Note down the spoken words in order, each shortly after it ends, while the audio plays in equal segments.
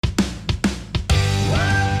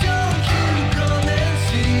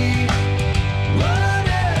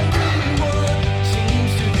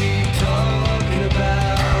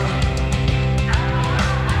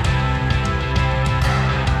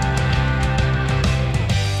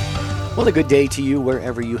Well, a good day to you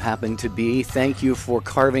wherever you happen to be. Thank you for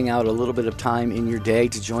carving out a little bit of time in your day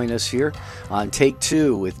to join us here on Take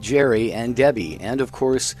Two with Jerry and Debbie. And, of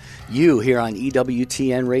course, you here on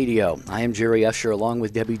EWTN Radio. I am Jerry Usher along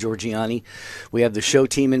with Debbie Georgiani. We have the show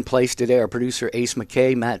team in place today. Our producer, Ace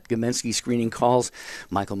McKay, Matt Gomensky screening calls.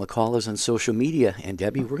 Michael McCall is on social media. And,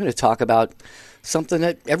 Debbie, we're going to talk about something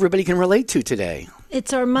that everybody can relate to today.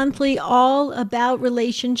 It's our monthly All About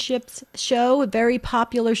Relationships show, a very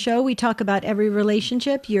popular show. We talk about every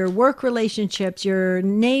relationship, your work relationships, your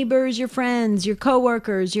neighbors, your friends, your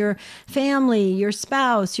coworkers, your family, your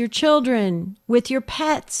spouse, your children, with your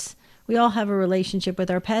pets. We all have a relationship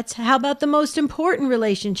with our pets. How about the most important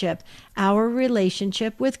relationship? Our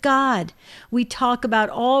relationship with God. We talk about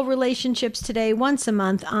all relationships today, once a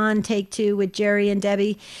month on Take Two with Jerry and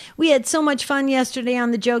Debbie. We had so much fun yesterday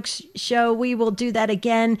on the Jokes Show. We will do that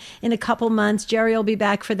again in a couple months. Jerry will be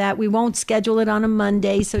back for that. We won't schedule it on a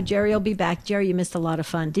Monday, so Jerry will be back. Jerry, you missed a lot of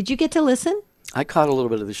fun. Did you get to listen? I caught a little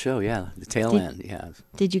bit of the show, yeah, the tail end, yeah.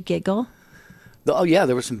 Did you giggle? Oh, yeah,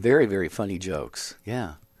 there were some very, very funny jokes,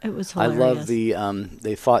 yeah. It was hilarious. I love the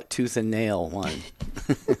they fought tooth and nail one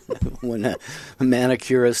when a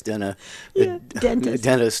manicurist and a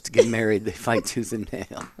dentist get married. They fight tooth and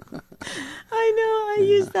nail. I know. I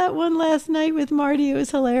used that one last night with Marty. It was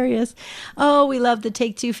hilarious. Oh, we love the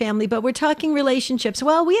Take Two family, but we're talking relationships.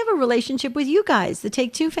 Well, we have a relationship with you guys, the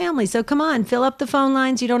Take Two family. So come on, fill up the phone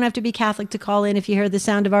lines. You don't have to be Catholic to call in if you hear the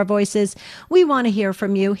sound of our voices. We want to hear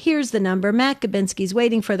from you. Here's the number. Matt Gabinski's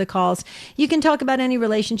waiting for the calls. You can talk about any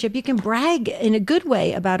relationship. You can brag in a good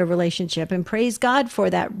way about a relationship and praise God for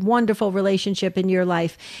that wonderful relationship in your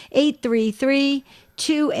life.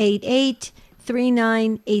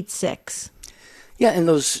 833-288-3986. Yeah, and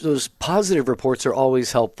those positive reports are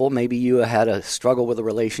always helpful. Maybe you had a struggle with a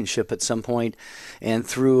relationship at some point, and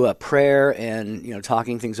through a prayer and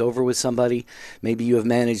talking things over with somebody, maybe you have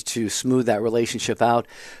managed to smooth that relationship out.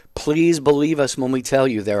 Please believe us when we tell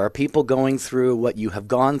you there are people going through what you have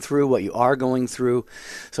gone through, what you are going through.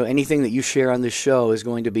 So anything that you share on this show is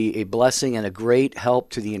going to be a blessing and a great help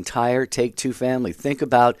to the entire Take Two family. Think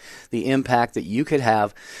about the impact that you could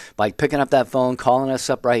have by picking up that phone, calling us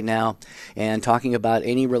up right now, and talking about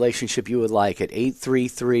any relationship you would like at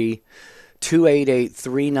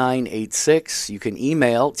 833-288-3986. You can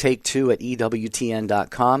email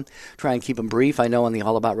take2@ewtn.com. Try and keep them brief. I know on the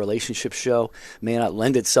All About Relationships show may not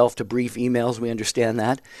lend itself to brief emails. We understand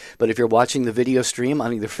that. But if you're watching the video stream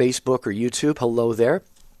on either Facebook or YouTube, hello there.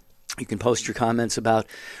 You can post your comments about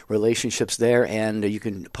relationships there, and you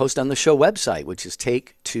can post on the show website, which is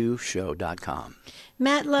take2show.com.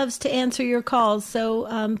 Matt loves to answer your calls, so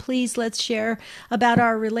please let's share about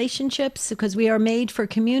our relationships because we are made for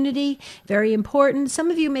community. Very important. Some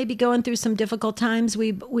of you may be going through some difficult times.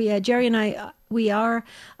 Jerry and I, we are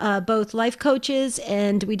both life coaches,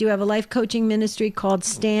 and we do have a life coaching ministry called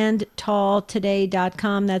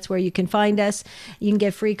StandTallToday.com. That's where you can find us. You can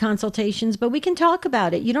get free consultations, but we can talk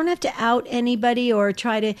about it. You don't have to out anybody or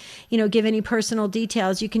try to, give any personal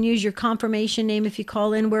details. You can use your confirmation name if you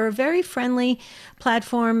call in. We're a very friendly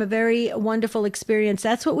platform, a very wonderful experience.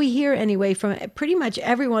 That's what we hear anyway from pretty much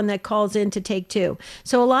everyone that calls in to Take Two.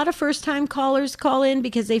 So a lot of first-time callers call in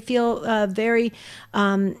because they feel very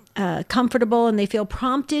comfortable and they feel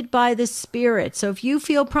prompted by the Spirit. So if you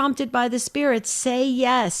feel prompted by the Spirit, say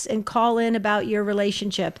yes and call in about your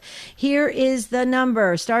relationship. Here is the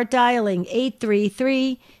number. Start dialing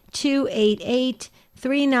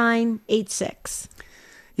 833-288-3986.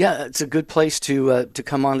 Yeah, it's a good place to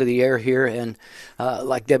come onto the air here. And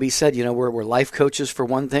like Debbie said, we're life coaches for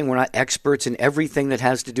one thing. We're not experts in everything that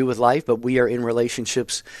has to do with life, but we are in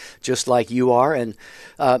relationships just like you are. And,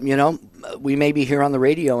 we may be here on the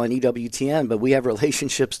radio on EWTN, but we have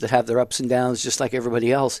relationships that have their ups and downs just like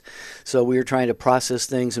everybody else. So we are trying to process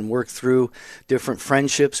things and work through different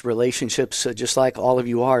friendships, relationships, just like all of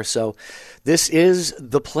you are. So this is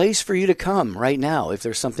the place for you to come right now if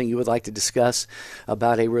there's something you would like to discuss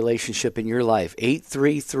about a relationship in your life.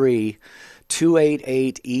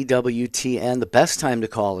 833-288-EWTN. The best time to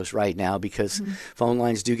call is right now because phone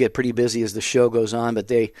lines do get pretty busy as the show goes on, but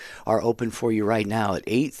they are open for you right now at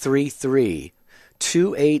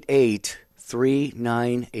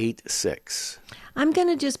 833-288-3986. I'm going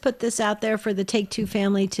to just put this out there for the Take Two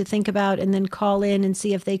family to think about and then call in and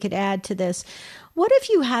see if they could add to this. What if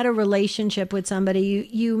you had a relationship with somebody,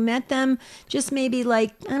 you met them just maybe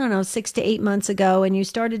like, I don't know, 6 to 8 months ago, and you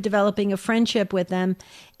started developing a friendship with them,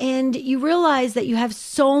 and you realize that you have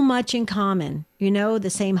so much in common, the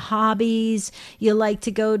same hobbies, you like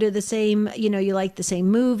to go to the same, you like the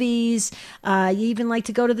same movies, you even like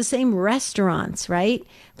to go to the same restaurants, right?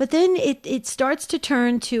 But then it starts to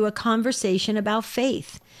turn to a conversation about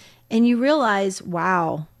faith. And you realize,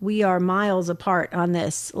 wow, we are miles apart on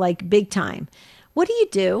this, like big time. What do you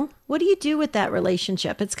do? What do you do with that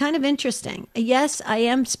relationship? It's kind of interesting. Yes, I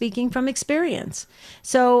am speaking from experience.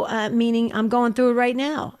 So, meaning I'm going through it right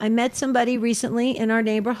now. I met somebody recently in our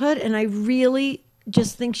neighborhood, and I really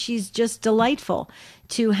just think she's just delightful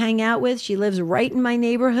to hang out with. She lives right in my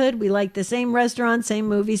neighborhood. We like the same restaurant, same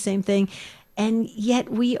movie, same thing. And yet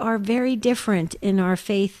we are very different in our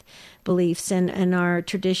faith beliefs and our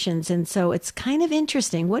traditions. And so it's kind of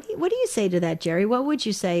interesting. What do you say to that, Jerry? What would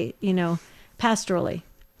you say, pastorally?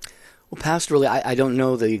 Well, pastorally, I don't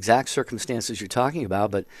know the exact circumstances you're talking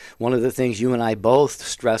about, but one of the things you and I both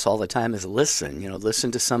stress all the time is listen.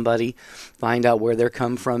 Listen to somebody, find out where their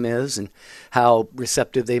come from is and how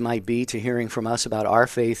receptive they might be to hearing from us about our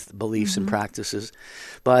faith beliefs and practices.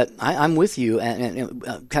 But I'm with you and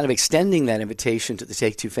kind of extending that invitation to the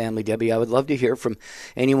Take Two family, Debbie. I would love to hear from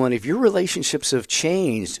anyone if your relationships have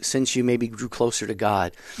changed since you maybe grew closer to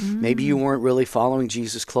God. Maybe you weren't really following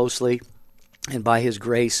Jesus closely. And by His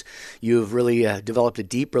grace, you've really developed a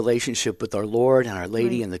deep relationship with our Lord and Our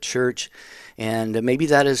Lady and the church. And maybe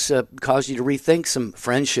that has caused you to rethink some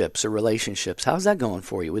friendships or relationships. How's that going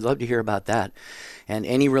for you? We'd love to hear about that. And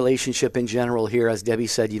any relationship in general here, as Debbie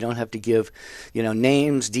said, you don't have to give,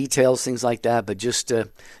 names, details, things like that. But just,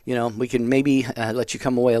 we can maybe let you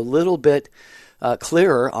come away a little bit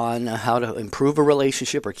clearer on how to improve a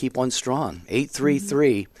relationship or keep one strong.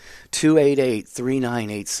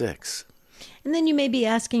 833-288-3986. And then you may be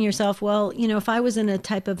asking yourself, well, if I was in a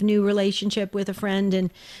type of new relationship with a friend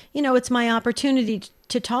and, it's my opportunity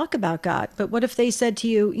to talk about God. But what if they said to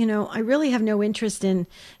you, I really have no interest in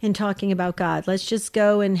talking about God. Let's just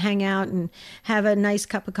go and hang out and have a nice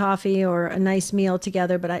cup of coffee or a nice meal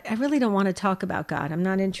together. But I really don't want to talk about God. I'm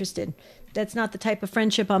not interested. That's not the type of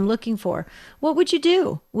friendship I'm looking for. What would you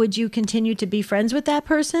do? Would you continue to be friends with that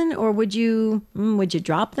person, or would you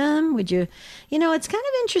drop them? Would you, it's kind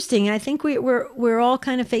of interesting. I think we're all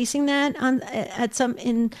kind of facing that some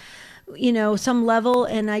level,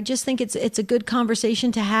 and I just think it's a good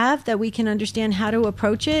conversation to have that we can understand how to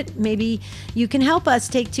approach it. Maybe you can help us,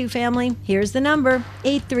 Take Two family. Here's the number: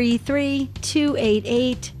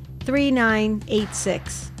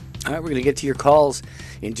 833-288-3986. All right, we're going to get to your calls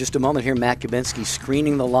in just a moment here. Matt Kabinski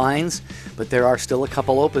screening the lines, but there are still a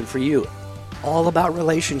couple open for you. All about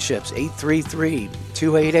relationships.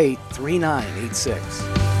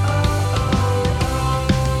 833-288-3986.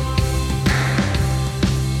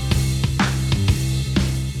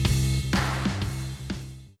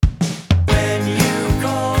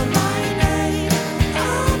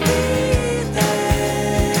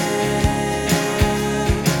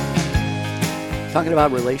 Talking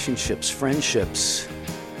about relationships, friendships,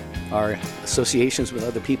 our associations with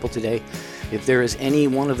other people today. If there is any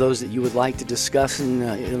one of those that you would like to discuss in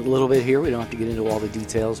a little bit here, we don't have to get into all the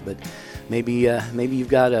details, but maybe you've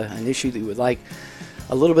got an issue that you would like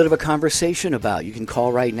a little bit of a conversation about. You can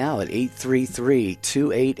call right now at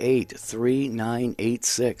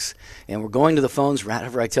 833-288-3986. And we're going to the phones right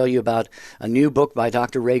after I tell you about a new book by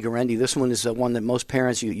Dr. Ray Guarendi. This one is one that most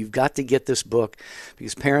parents, you've got to get this book,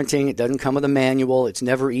 because parenting, it doesn't come with a manual. It's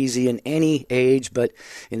never easy in any age, but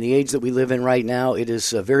in the age that we live in right now, it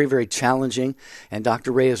is very, very challenging. And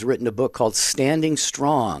Dr. Ray has written a book called Standing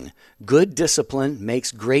Strong: Good Discipline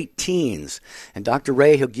Makes Great Teens. And Dr.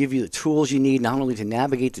 Ray, he'll give you the tools you need not only to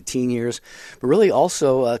navigate the teen years, but really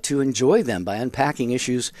also to enjoy them by unpacking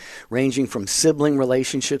issues ranging from sibling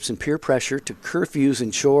relationships and peer pressure to curfews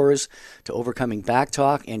and chores to overcoming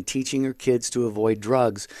backtalk and teaching your kids to avoid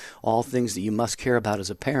drugs, all things that you must care about as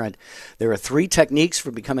a parent. There are 3 techniques for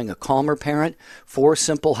becoming a calmer parent, 4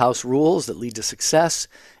 simple house rules that lead to success,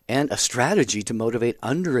 and a strategy to motivate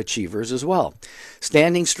underachievers as well.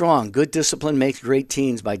 Standing Strong: Good Discipline Makes Great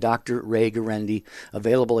Teens by Dr. Ray Guarendi,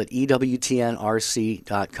 available at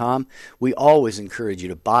EWTNRC.com. We always encourage you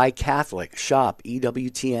to buy Catholic. Shop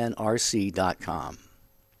EWTNRC.com.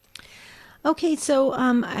 Okay, so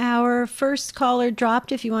our first caller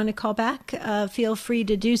dropped. If you want to call back, feel free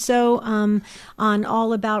to do so on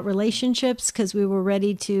All About Relationships, because we were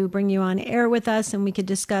ready to bring you on air with us and we could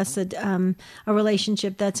discuss a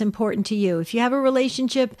relationship that's important to you. If you have a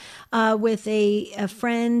relationship with a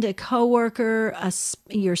friend, a coworker,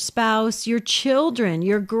 your spouse, your children,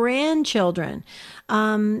 your grandchildren,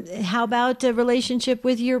 how about a relationship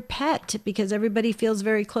with your pet? Because everybody feels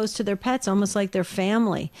very close to their pets, almost like their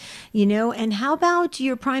family, And how about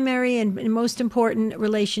your primary and most important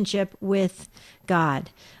relationship with God?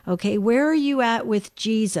 Okay, where are you at with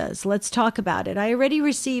Jesus? Let's talk about it. I already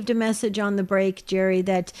received a message on the break, Jerry,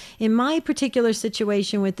 that in my particular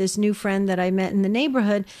situation with this new friend that I met in the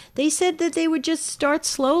neighborhood, they said that they would just start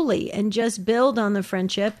slowly and just build on the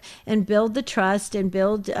friendship and build the trust and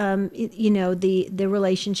build, the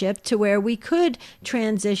relationship to where we could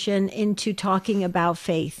transition into talking about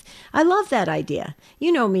faith. I love that idea.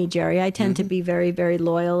 You know me, Jerry. I tend to be very, very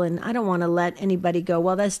loyal, and I don't want to let anybody go,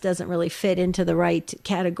 well, this doesn't really fit into the right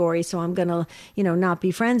category, so I'm going to, not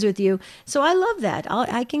be friends with you. So I love that.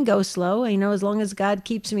 I can go slow. As long as God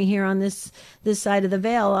keeps me here on this side of the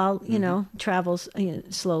veil, I'll, travel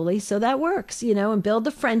slowly. So that works, and build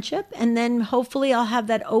the friendship. And then hopefully I'll have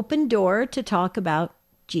that open door to talk about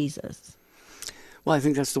Jesus. Well, I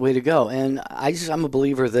think that's the way to go. And I'm a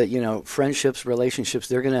believer that, friendships, relationships,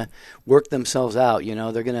 they're going to work themselves out.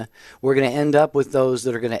 We're going to end up with those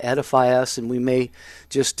that are going to edify us, and we may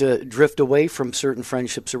just drift away from certain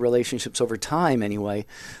friendships or relationships over time anyway,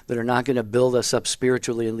 that are not going to build us up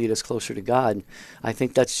spiritually and lead us closer to God. I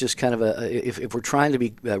think that's just kind of if we're trying to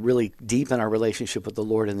be really deep in our relationship with the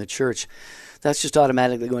Lord and the church, that's just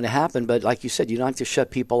automatically going to happen. But like you said, you don't have to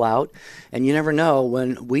shut people out, and you never know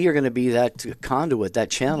when we are going to be that conduit,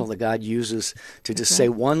 that channel that God uses to just say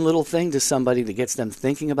one little thing to somebody that gets them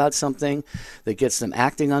thinking about something, that gets them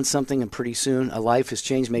acting on something, and pretty soon a life has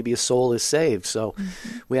changed, maybe a soul is saved. So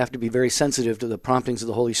we have to be very sensitive to the promptings of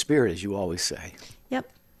the Holy Spirit, as you always say. Yep.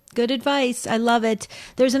 Good advice. I love it.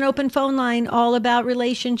 There's an open phone line all about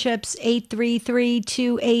relationships,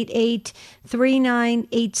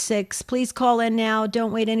 833-288-3986. Please call in now.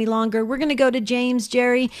 Don't wait any longer. We're going to go to James,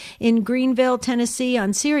 Jerry, in Greenville, Tennessee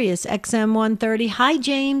on Sirius XM 130. Hi,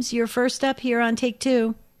 James. You're first up here on Take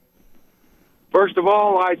Two. First of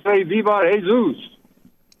all, I say Viva Jesus.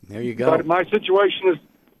 There you go. But my situation is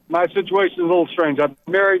a little strange. I've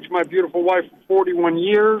been married to my beautiful wife for 41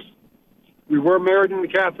 years. We were married in the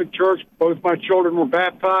Catholic Church. Both my children were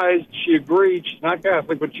baptized. She agreed. She's not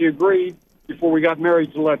Catholic, but she agreed before we got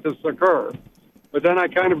married to let this occur. But then I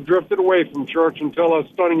kind of drifted away from church until a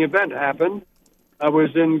stunning event happened. I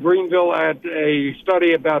was in Greenville at a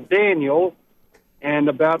study about Daniel, and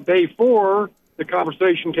about day 4, the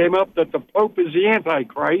conversation came up that the Pope is the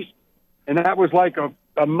Antichrist, and that was like a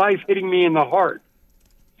knife hitting me in the heart.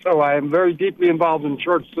 So I am very deeply involved in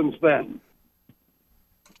church since then.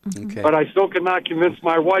 Okay. But I still cannot convince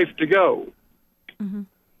my wife to go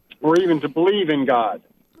or even to believe in God.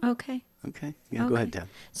 Okay. Yeah, go ahead, Deb.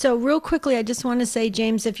 So real quickly, I just want to say,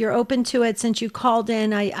 James, if you're open to it, since you called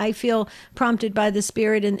in, I feel prompted by the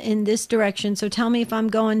Spirit in this direction. So tell me if I'm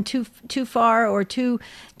going too far or too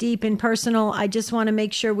deep and personal. I just want to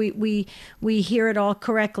make sure we hear it all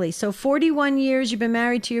correctly. So 41 years, you've been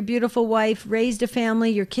married to your beautiful wife, raised a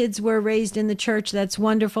family. Your kids were raised in the church. That's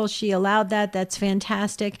wonderful. She allowed that. That's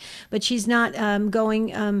fantastic. But she's not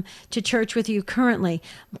going to church with you currently.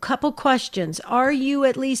 A couple questions. Are you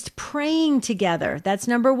at least praying together? That's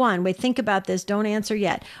number one. Wait, think about this. Don't answer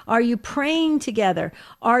yet. Are you praying together?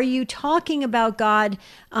 Are you talking about God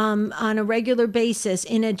on a regular basis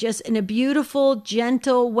in a beautiful,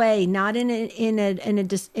 gentle way, not in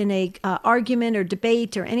a argument or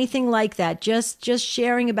debate or anything like that? Just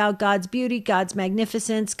sharing about God's beauty, God's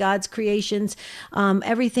magnificence, God's creations,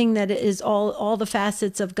 everything that is all the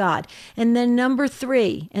facets of God. And then number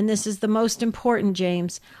 3, and this is the most important,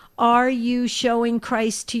 James. Are you showing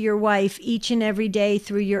Christ to your wife each and every day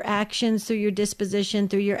through your actions, through your disposition,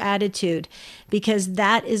 through your attitude? Because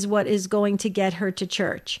that is what is going to get her to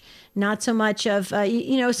church. Not so much of,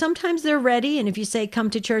 sometimes they're ready. And if you say,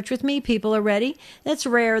 come to church with me, people are ready. That's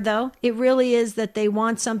rare, though. It really is that they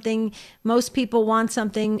want something. Most people want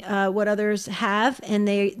something, what others have, and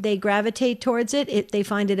they gravitate towards it. They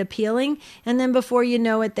find it appealing. And then before you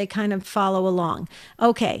know it, they kind of follow along.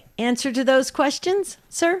 Okay. Answer to those questions,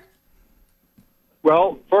 sir?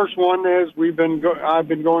 Well, first one is I've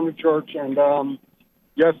been going to church, and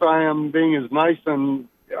yes, I am being as nice and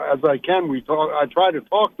as I can. I try to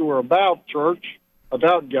talk to her about church,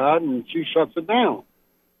 about God, and she shuts it down.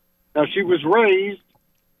 Now, she was raised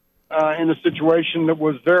in a situation that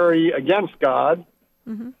was very against God,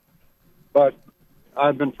 But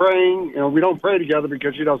I've been praying. We don't pray together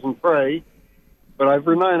because she doesn't pray. But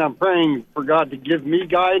every night I'm praying for God to give me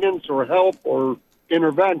guidance or help or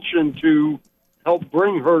intervention to help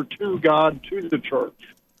bring her to God, to the church.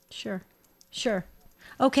 Sure.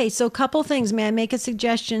 Okay, so a couple things. May I make a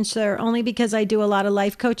suggestion, sir? Only because I do a lot of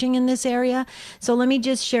life coaching in this area. So let me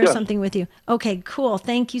just share something with you. Okay, cool.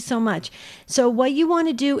 Thank you so much. So what you want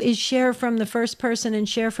to do is share from the first person and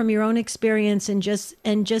share from your own experience, and just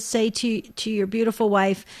say to your beautiful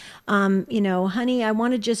wife, honey, I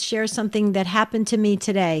want to just share something that happened to me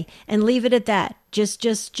today, and leave it at that.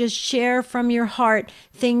 Just share from your heart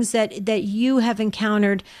things that you have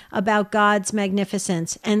encountered about God's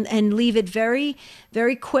magnificence, and leave it very,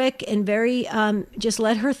 very quick, and very, just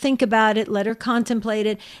let her think about it, let her contemplate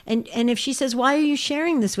it. And if she says, why are you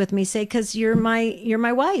sharing this with me? Say, because you're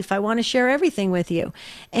my wife. I want to share everything with you.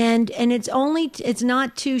 And it's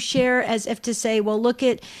not to share as if to say, well, look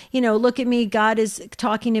at me. God is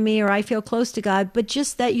talking to me, or I feel close to God, but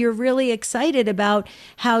just that you're really excited about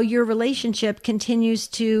how your relationship continues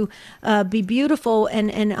to be beautiful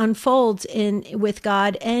and unfolds with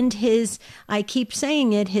God and His, I keep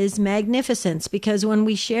saying it, His magnificence. Because when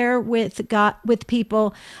we share with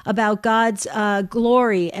people about God's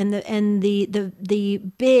glory and the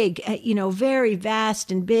big, very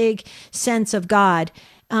vast and big sense of God,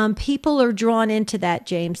 people are drawn into that,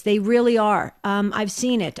 James. They really are. I've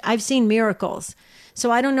seen it. I've seen miracles. So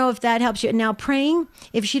I don't know if that helps you. Now, praying,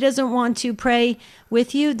 if she doesn't want to pray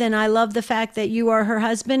with you, then I love the fact that you are her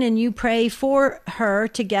husband and you pray for her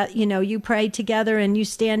to get, you pray together and you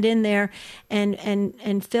stand in there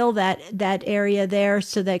and fill that area there,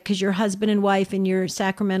 so that, because you're husband and wife and you're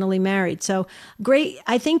sacramentally married. So great.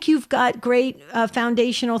 I think you've got great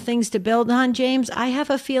foundational things to build on, James. I have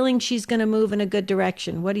a feeling she's going to move in a good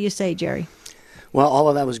direction. What do you say, Jerry? Well, all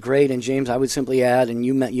of that was great. And James, I would simply add, and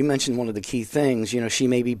you mentioned one of the key things, she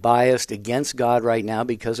may be biased against God right now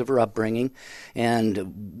because of her upbringing.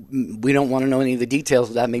 And we don't want to know any of the details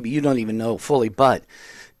of that. Maybe you don't even know fully, but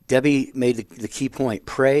Debbie made the key point.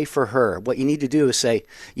 Pray for her. What you need to do is say,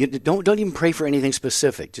 don't even pray for anything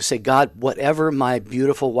specific. Just say, God, whatever my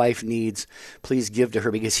beautiful wife needs, please give to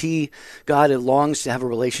her, because God longs to have a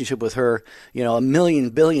relationship with her, a million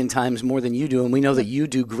billion times more than you do, and we know that you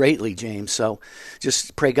do greatly, James. So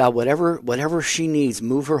just pray, God, whatever she needs,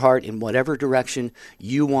 move her heart in whatever direction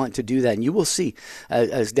you want to do that, and you will see.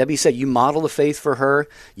 As Debbie said, you model the faith for her.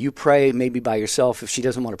 You pray maybe by yourself if she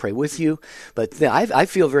doesn't want to pray with you, but I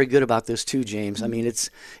feel very good about this too, James. I mean, it's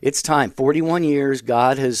time. 41 years,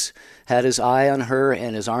 God has had His eye on her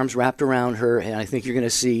and His arms wrapped around her, and I think you're going to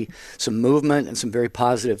see some movement and some very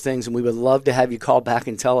positive things, and we would love to have you call back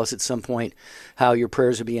and tell us at some point how your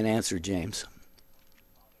prayers are being answered, James.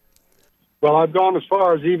 Well, I've gone as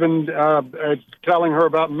far as even telling her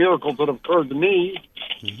about miracles that have occurred to me,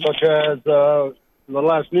 such as the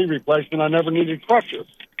last knee replacement. I never needed crutches,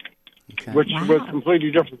 which was completely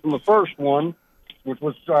different from the first one, which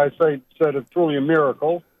was, said truly a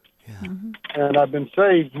miracle. Yeah. And I've been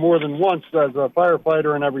saved more than once as a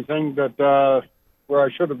firefighter and everything, that where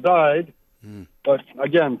I should have died. But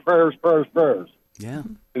again, prayers. Yeah.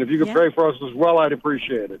 And if you could pray for us as well, I'd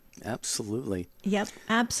appreciate it. Absolutely. Yep,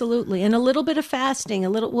 absolutely. And a little bit of fasting.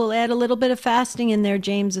 We'll add a little bit of fasting in there,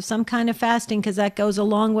 James, of some kind of fasting, because that goes a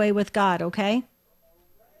long way with God, okay?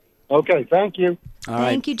 Okay, thank you. All right.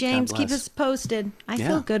 Thank you, James. Keep us posted. I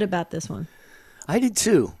feel good about this one. I did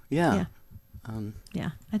too. Yeah. I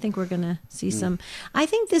think we're going to see some. I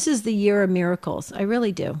think this is the year of miracles. I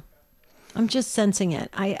really do. I'm just sensing it.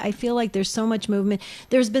 I feel like there's so much movement.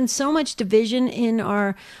 There's been so much division in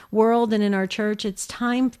our world and in our church. It's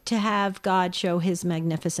time to have God show His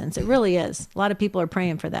magnificence. It really is. A lot of people are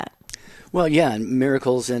praying for that. Well, yeah, and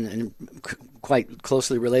miracles, and quite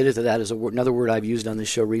closely related to that is another word I've used on this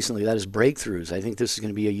show recently. That is breakthroughs. I think this is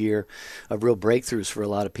going to be a year of real breakthroughs for a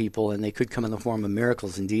lot of people, and they could come in the form of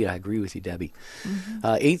miracles. Indeed, I agree with you, Debbie.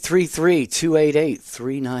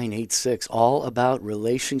 833-288-3986, all about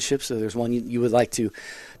relationships. So there's one you would like to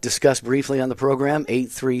discuss briefly on the program,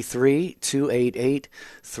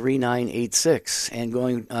 833-288-3986. And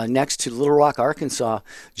going next to Little Rock, Arkansas,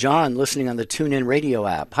 John, listening on the TuneIn Radio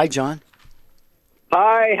app. Hi, John.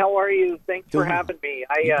 Hi, how are you? Thanks for having me.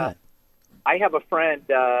 I have a friend,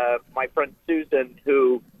 my friend Susan,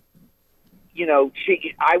 who,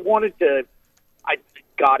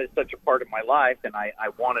 God is such a part of my life, and I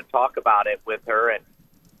want to talk about it with her,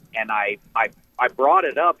 and I brought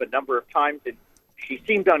it up a number of times, and she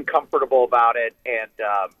seemed uncomfortable about it, and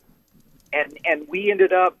we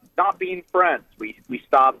ended up not being friends. We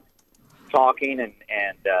stopped talking and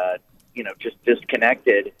just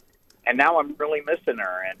disconnected. now I'm really missing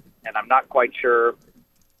her, and I'm not quite sure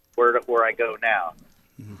where I go now.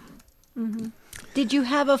 Mm-hmm. Did you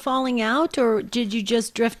have a falling out, or did you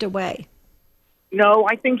just drift away? No,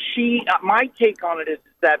 I think my take on it is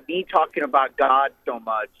that me talking about God so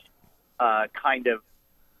much kind of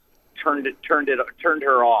turned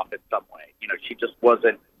her off in some way. She just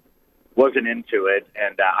wasn't into it,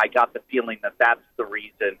 and I got the feeling that that's the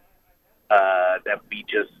reason that we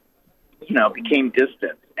just became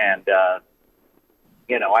distant. And I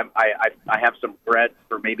have some regrets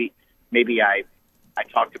for maybe I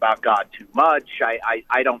talked about God too much.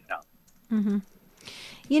 I don't know. Mm-hmm.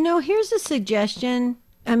 Here's a suggestion.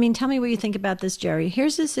 I mean, tell me what you think about this, Jerry.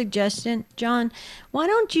 Here's a suggestion, John. Why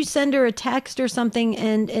don't you send her a text or something?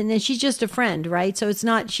 And she's just a friend, right? So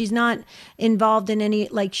she's not involved in any,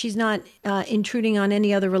 she's not intruding on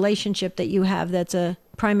any other relationship that you have that's a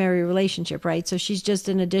primary relationship, right? So she's just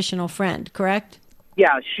an additional friend, correct?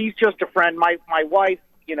 Yeah, she's just a friend. My wife,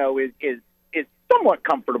 is somewhat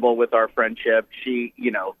comfortable with our friendship. She,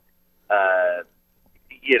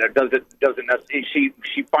 doesn't necessarily,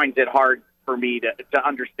 she finds it hard for me to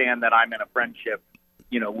understand that I'm in a friendship,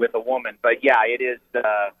 with a woman. But yeah, it is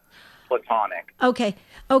platonic. Okay.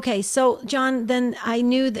 So John, then I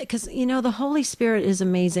knew that because, the Holy Spirit is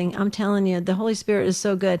amazing. I'm telling you, the Holy Spirit is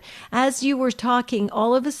so good. As you were talking,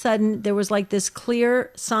 all of a sudden there was like this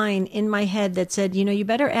clear sign in my head that said, you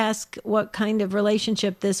better ask what kind of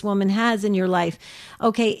relationship this woman has in your life.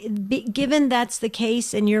 Okay. Given that's the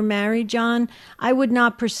case and you're married, John, I would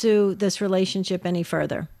not pursue this relationship any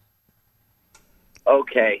further.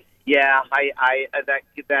 Okay. Yeah.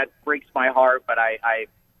 That breaks my heart, but I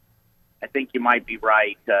think you might be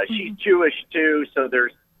right. She's Jewish too, so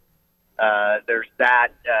there's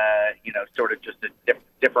that, sort of just a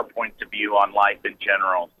different points of view on life in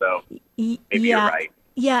general. So maybe you're right.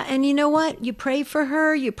 Yeah, and you know what? You pray for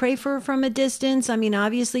her. You pray for her from a distance. I mean,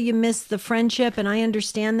 obviously you miss the friendship, and I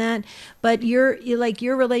understand that. But your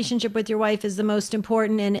relationship with your wife is the most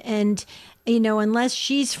important, and unless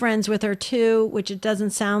she's friends with her too, which it doesn't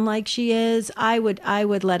sound like she is, I would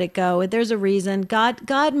let it go. There's a reason.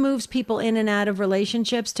 God moves people in and out of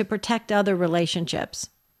relationships to protect other relationships.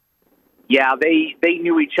 Yeah, they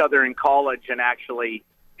knew each other in college and actually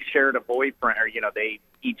shared a boyfriend, or they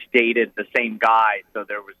each dated the same guy, so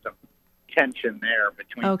there was some tension there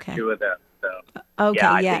between the two of them. So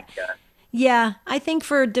I think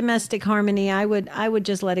for domestic harmony, I would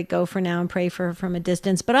just let it go for now and pray for her from a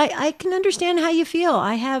distance. But I can understand how you feel.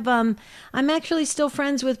 I have I'm actually still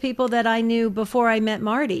friends with people that I knew before I met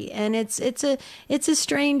Marty, and it's a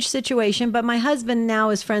strange situation. But my husband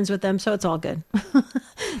now is friends with them, so it's all good.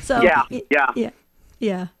 So yeah.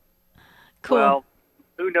 Cool. Well,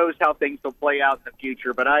 who knows how things will play out in the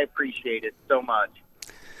future? But I appreciate it so much.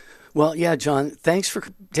 Well, yeah, John, thanks for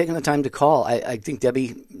taking the time to call. I think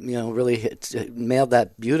Debbie, really nailed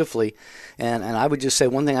that beautifully. And I would just say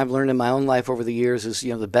one thing I've learned in my own life over the years is,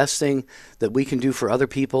 the best thing that we can do for other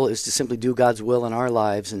people is to simply do God's will in our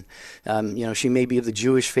lives. And, she may be of the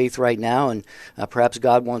Jewish faith right now, and perhaps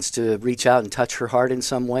God wants to reach out and touch her heart in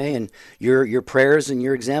some way. And your prayers and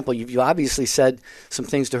your example, you obviously said some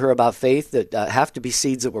things to her about faith that have to be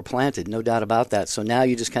seeds that were planted, no doubt about that. So now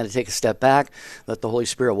you just kind of take a step back, let the Holy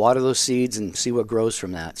Spirit water those seeds and see what grows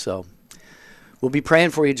from that. So we'll be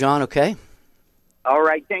praying for you, John, okay? All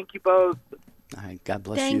right. Thank you both. All right. God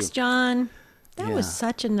bless you. Thanks, John. That was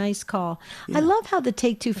such a nice call. Yeah. I love how the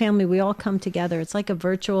Take Two family, we all come together. It's like a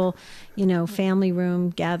virtual, family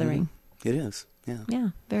room gathering. It is. Yeah. Yeah.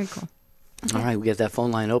 Very cool. Okay. All right. We got that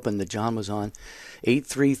phone line open that John was on.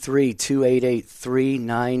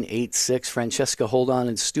 833-288-3986. Francesca, hold on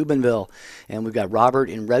in Steubenville. And we've got Robert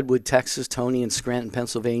in Redwood, Texas, Tony in Scranton,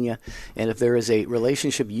 Pennsylvania. And if there is a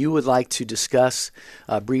relationship you would like to discuss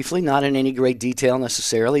briefly, not in any great detail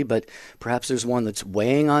necessarily, but perhaps there's one that's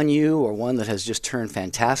weighing on you or one that has just turned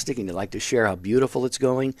fantastic and you'd like to share how beautiful it's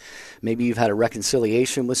going. Maybe you've had a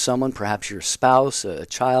reconciliation with someone, perhaps your spouse, a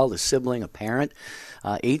child, a sibling, a parent.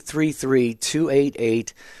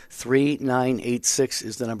 833-288-3986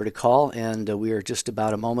 is the number to call, and we are just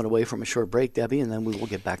about a moment away from a short break, Debbie, and then we will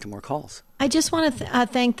get back to more calls. I just want to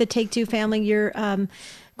thank the Take Two family. You're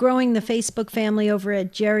growing the Facebook family over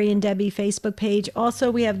at Jerry and Debbie Facebook page. Also,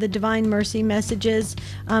 we have the Divine Mercy messages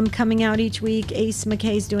coming out each week. Ace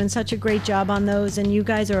McKay's doing such a great job on those, and you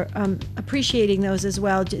guys are appreciating those as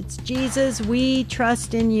well. It's Jesus, we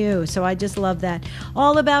trust in you. So I just love that.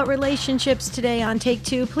 All about relationships today on Take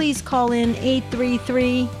Two. Please call in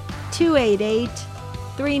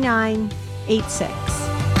 833-288-3986.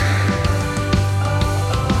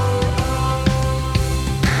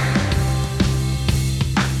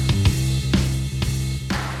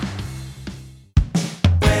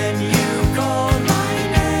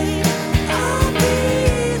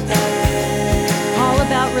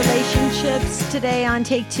 relationships today on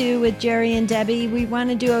Take Two with Jerry and Debbie. We want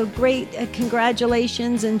to do a great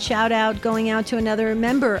congratulations and shout out going out to another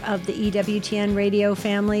member of the EWTN radio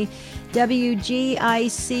family.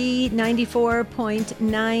 WGIC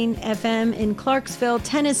 94.9 FM in Clarksville,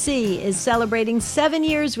 Tennessee is celebrating 7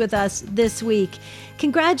 years with us this week.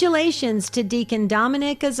 Congratulations to Deacon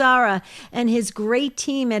Dominic Azara and his great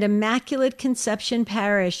team at Immaculate Conception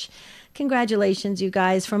Parish. Congratulations, you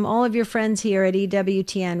guys, from all of your friends here at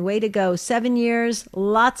EWTN. Way to go. 7 years,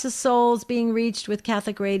 lots of souls being reached with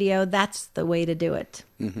Catholic radio. That's the way to do it.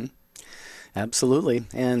 Mm-hmm. Absolutely.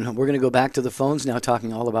 And we're going to go back to the phones now,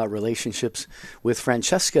 talking all about relationships with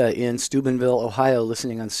Francesca in Steubenville, Ohio,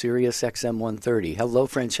 listening on Sirius XM 130. Hello,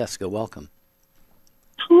 Francesca. Welcome.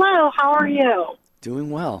 Hello. How are you? Doing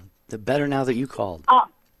well. The better now that you called.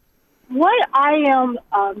 What I am...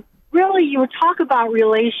 Really, you would talk about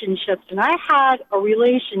relationships, and I had a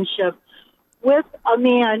relationship with a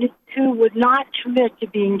man who would not commit to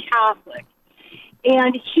being Catholic.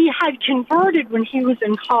 And he had converted when he was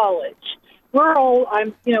in college. We're old,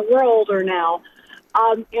 we're older now.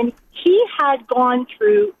 And he had gone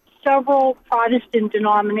through several Protestant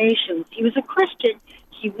denominations. He was a Christian.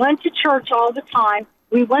 He went to church all the time.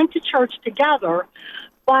 We went to church together.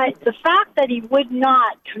 But the fact that he would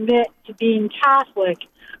not commit to being Catholic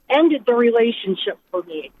ended the relationship for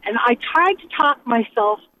me. And I tried to talk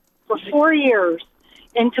myself for 4 years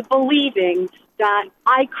into believing that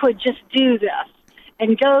I could just do this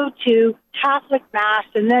and go to Catholic Mass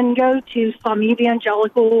and then go to some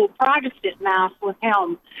evangelical Protestant Mass with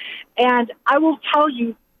him. And I will tell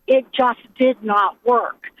you, it just did not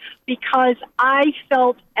work because I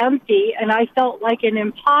felt empty and I felt like an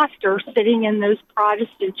imposter sitting in those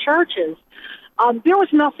Protestant churches. There was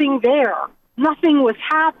nothing there. Nothing was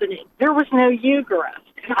happening. There was no Eucharist.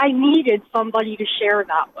 And I needed somebody to share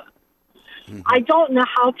that with. Mm-hmm. I don't know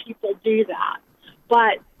how people do that,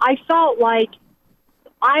 but I felt like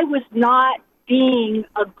I was not being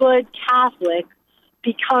a good Catholic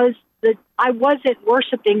because I wasn't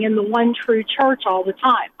worshiping in the one true church all the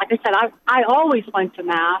time. Like I said, I always went to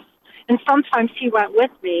Mass, and sometimes he went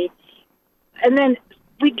with me. And then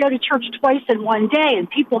we'd go to church twice in one day, and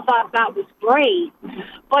people thought that was great.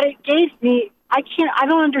 But it gave me, I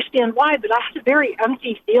don't understand why, but I had a very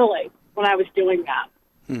empty feeling when I was doing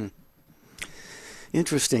that.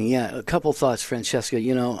 Interesting. Yeah, a couple thoughts, Francesca.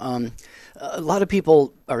 A lot of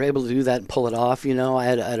people are able to do that and pull it off. I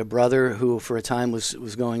had a brother who for a time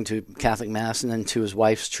was going to Catholic Mass and then to his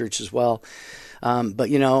wife's church as well. But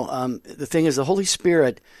the thing is, the Holy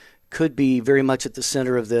Spirit could be very much at the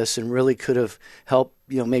center of this and really could have helped,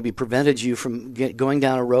 maybe prevented you from going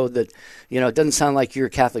down a road that, it doesn't sound like your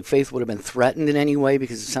Catholic faith would have been threatened in any way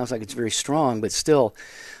because it sounds like it's very strong, but still,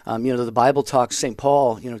 the Bible talks, St.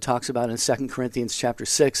 Paul, talks about in 2 Corinthians chapter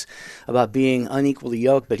 6 about being unequally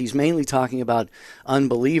yoked, but he's mainly talking about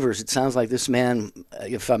unbelievers. It sounds like this man,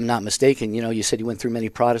 if I'm not mistaken, you said he went through many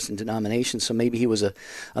Protestant denominations, so maybe he was a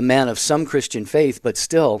man of some Christian faith, but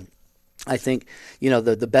still, I think,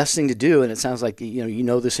 the best thing to do, and it sounds like, you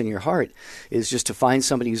know this in your heart, is just to find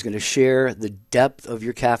somebody who's going to share the depth of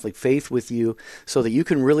your Catholic faith with you so that you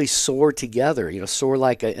can really soar together, soar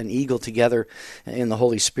like an eagle together in the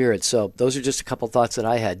Holy Spirit. So those are just a couple thoughts that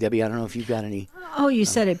I had. Debbie, I don't know if you've got any. Oh, you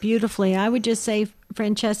said it beautifully. I would just say,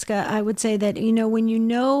 Francesca, I would say that, when you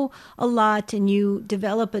know a lot and you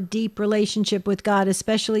develop a deep relationship with God,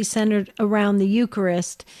 especially centered around the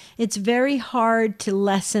Eucharist, it's very hard to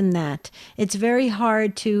lessen that. It's very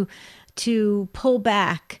hard to pull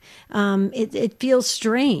back. It feels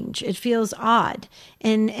strange. It feels odd.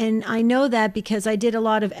 And I know that because I did a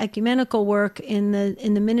lot of ecumenical work in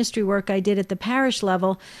the ministry work I did at the parish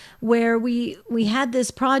level, where we had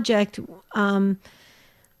this project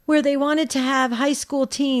where they wanted to have high school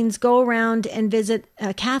teens go around and visit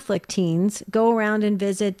Catholic teens, go around and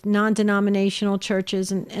visit non-denominational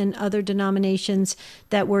churches and other denominations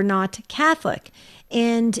that were not Catholic.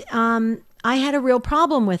 And I had a real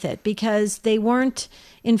problem with it because they weren't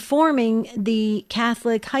informing the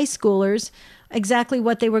Catholic high schoolers exactly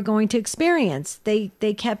what they were going to experience. They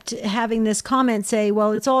kept having this comment say,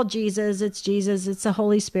 well, it's all Jesus, it's the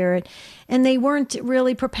Holy Spirit. And they weren't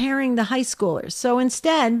really preparing the high schoolers. So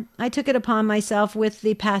instead, I took it upon myself with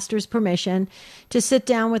the pastor's permission to sit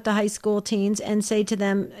down with the high school teens and say to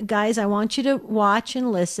them, guys, I want you to watch and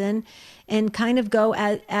listen and kind of go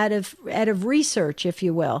out of research, if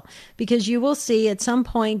you will, because you will see at some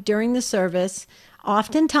point during the service,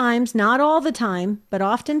 oftentimes, not all the time, but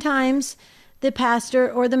oftentimes, the pastor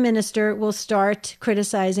or the minister will start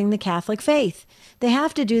criticizing the Catholic faith. They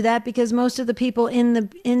have to do that because most of the people in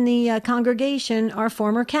the congregation are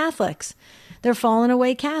former Catholics. they're fallen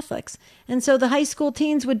away Catholics. And so the high school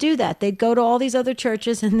teens would do that. They'd go to all these other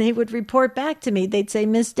churches and they would report back to me. They'd say,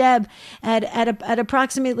 Miss Deb, at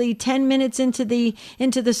approximately 10 minutes into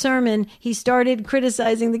the sermon, he started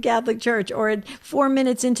criticizing the Catholic Church, or at 4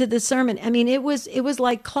 minutes into the sermon. I mean, it was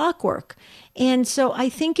like clockwork. And so I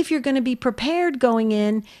think if you're going to be prepared going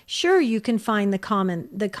in, sure, you can find the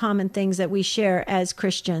common things that we share as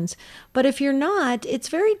Christians. But if you're not, it's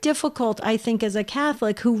very difficult, I think, as a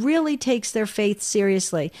Catholic who really takes their faith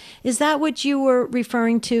seriously. Is that what you were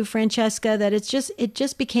referring to, Francesca, that it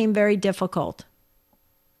just became very difficult?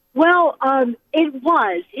 Well, it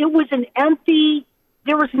was. It was an empty,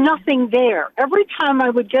 there was nothing there. Every time I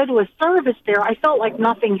would go to a service there, I felt like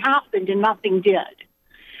nothing happened and nothing did.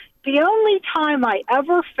 The only time I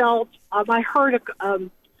ever felt I heard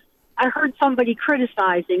somebody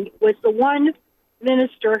criticizing was the one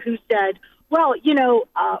minister who said, "Well,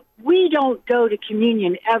 we don't go to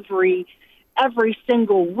communion every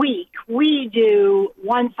single week. We do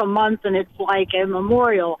once a month, and it's like a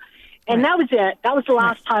memorial." And that was it. That was the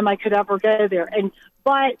last time I could ever go there.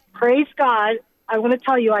 But praise God, I want to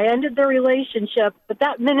tell you, I ended the relationship. But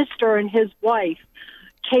that minister and his wife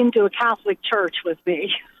came to a Catholic church with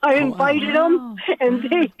me. I invited them, and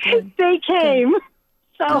they came.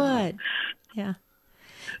 So good, yeah.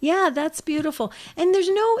 Yeah, that's beautiful. And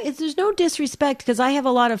there's no disrespect, because I have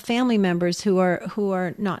a lot of family members who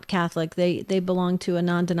are not Catholic. They belong to a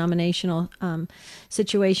non-denominational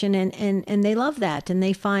situation, and they love that, and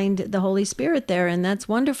they find the Holy Spirit there, and that's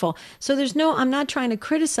wonderful. So I'm not trying to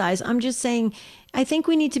criticize. I'm just saying, I think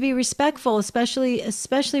we need to be respectful,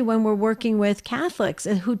 especially when we're working with Catholics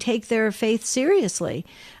who take their faith seriously.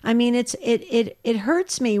 I mean, it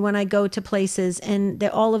hurts me when I go to places and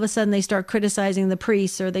all of a sudden they start criticizing the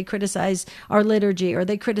priests, or they criticize our liturgy, or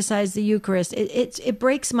they criticize the Eucharist. It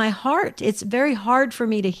breaks my heart. It's very hard for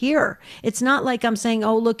me to hear. It's not like I'm saying,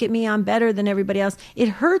 "Oh, look at me, I'm better than everybody else." It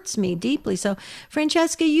hurts me deeply. So,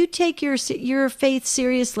 Francesca, you take your faith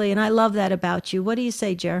seriously, and I love that about you. What do you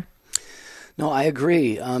say, Jer? No, I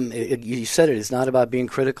agree. You said it. It's not about being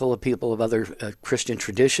critical of people of other Christian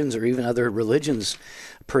traditions or even other religions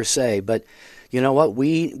per se. But you know what?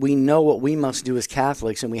 We know what we must do as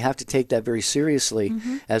Catholics, and we have to take that very seriously,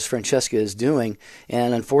 as Francesca is doing.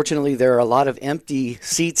 And unfortunately, there are a lot of empty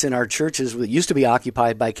seats in our churches that used to be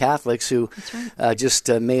occupied by Catholics who just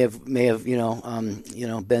may have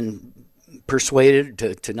been persuaded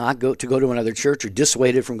to not go to another church, or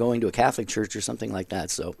dissuaded from going to a Catholic church or something like that.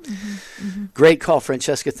 So great call,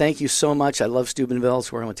 Francesca. Thank you so much. I love Steubenville.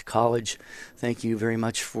 It's where I went to college. Thank you very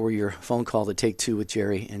much for your phone call to Take Two with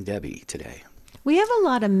Jerry and Debbie today. We have a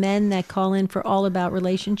lot of men that call in for All About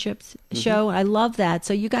Relationships show. I love that.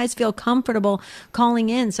 So you guys feel comfortable calling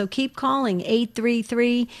in. So keep calling,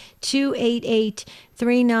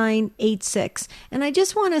 833-288-3986. And I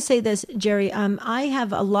just want to say this, Jerry. I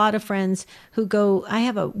have a lot of friends who go. I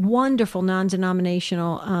have a wonderful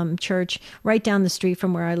non-denominational church right down the street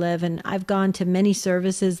from where I live, and I've gone to many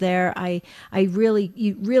services there.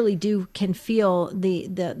 You really can feel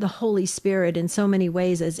the Holy Spirit in so many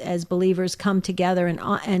ways as believers come together and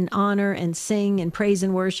honor and sing and praise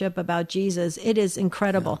and worship about Jesus. It is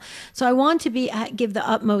incredible. Yeah. So I want to give the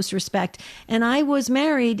utmost respect. And I was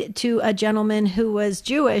married to a gentleman who was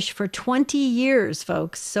Jewish for 20 years,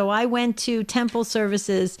 folks. So I went to temple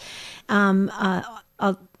services a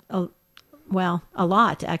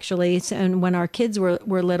lot, actually, and when our kids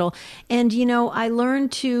were little. And, I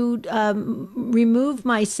learned to remove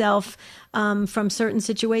myself from certain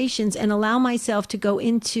situations and allow myself to go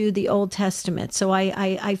into the Old Testament. So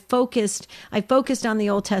I focused on the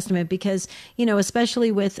Old Testament because, especially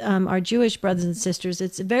with our Jewish brothers and sisters,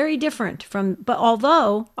 it's very different but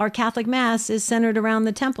although our Catholic Mass is centered around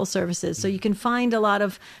the temple services, so you can find a lot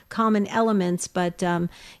of common elements, but,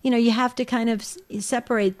 you have to kind of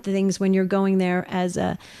separate things when you're going there as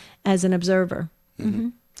an observer. Mm-hmm.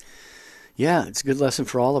 Yeah, it's a good lesson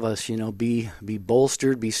for all of us. Be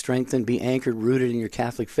bolstered, be strengthened, be anchored, rooted in your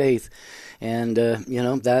Catholic faith, and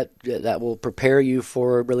that will prepare you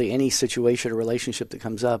for really any situation or relationship that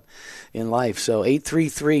comes up in life. So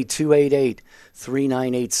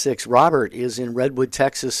 833-288-3986. Robert is in Redwood,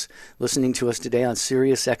 Texas, listening to us today on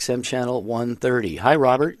Sirius XM channel 130. Hi,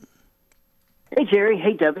 Robert. Hey, Jerry.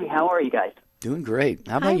 Hey, Debbie. How are you guys? Doing great.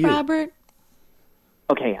 How about you? Hi, Robert.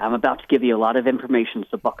 Okay, I'm about to give you a lot of information,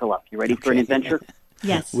 so buckle up. You ready for an adventure?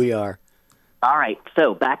 Yes. We are. All right,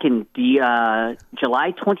 so back in the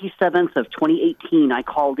July 27th of 2018, I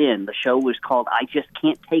called in. The show was called I Just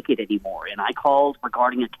Can't Take It Anymore, and I called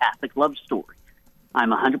regarding a Catholic love story.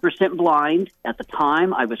 I'm 100% blind. At the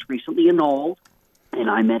time, I was recently annulled, and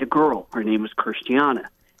I met a girl. Her name was Christiana.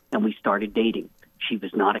 and we started dating. She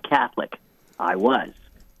was not a Catholic. I was.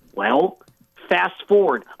 Well, fast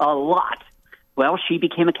forward a lot. Well, she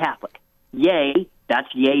became a Catholic. Yay. That's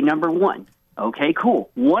yay number one. Okay,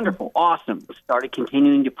 cool. Wonderful. Awesome. Started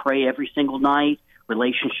continuing to pray every single night.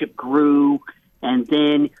 Relationship grew. And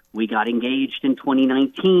then we got engaged in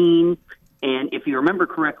 2019. And if you remember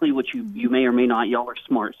correctly, which you may or may not, y'all are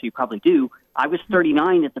smart, so you probably do, I was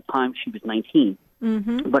 39 at the time. She was 19.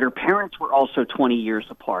 Mm-hmm. But her parents were also 20 years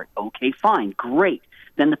apart. Okay, fine. Great.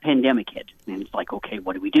 Then the pandemic hit. And it's like, okay,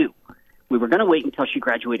 what do we do? We were going to wait until she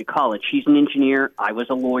graduated college. She's an engineer. I was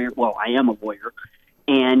a lawyer. Well, I am a lawyer.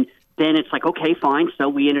 And then it's like, okay, fine. So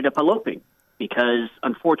we ended up eloping because,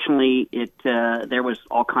 unfortunately, there was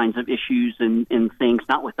all kinds of issues and things,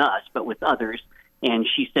 not with us, but with others. And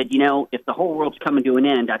she said, if the whole world's coming to an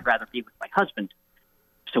end, I'd rather be with my husband.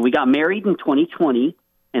 So we got married in 2020,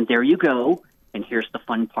 and there you go. And here's the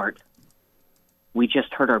fun part. We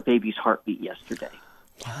just heard our baby's heartbeat yesterday.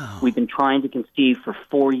 Wow. We've been trying to conceive for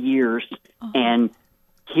 4 years, and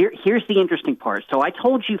here's the interesting part. So I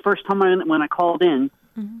told you first time when I called in,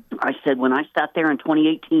 I said when I sat there in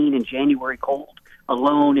 2018 in January cold,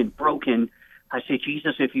 alone and broken, I said,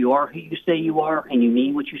 Jesus, if you are who you say you are and you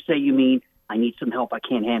mean what you say you mean, I need some help. I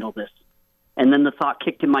can't handle this. And then the thought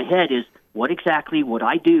kicked in my head is, what exactly would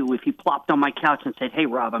I do if he plopped on my couch and said, hey,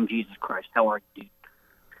 Rob, I'm Jesus Christ. How are you,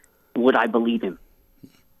 dude? Would I believe him?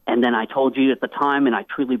 And then I told you at the time, and I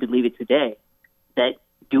truly believe it today, that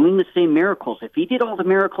doing the same miracles, if he did all the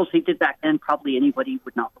miracles he did back then, probably anybody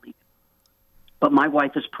would not believe him. But my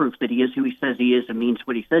wife is proof that he is who he says he is and means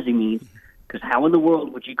what he says he means. Because how in the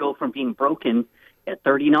world would you go from being broken at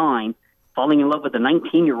 39, falling in love with a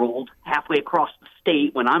 19-year-old halfway across the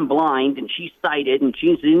state when I'm blind and she's sighted and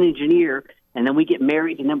she's an engineer, and then we get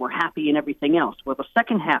married and then we're happy and everything else? Well, the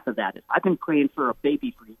second half of that is I've been praying for a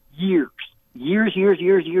baby for years.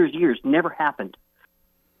 Years, never happened.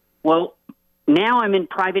 Well, now I'm in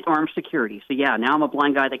private armed security. So, yeah, now I'm a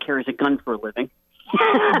blind guy that carries a gun for a living.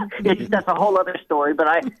 That's a whole other story. But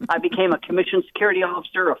I became a commissioned security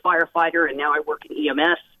officer, a firefighter, and now I work in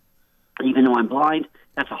EMS, even though I'm blind.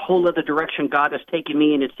 That's a whole other direction God has taken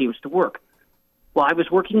me, and it seems to work. Well, I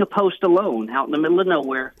was working a post alone out in the middle of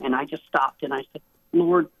nowhere, and I just stopped, and I said,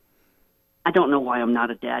 Lord, I don't know why I'm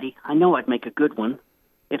not a daddy. I know I'd make a good one.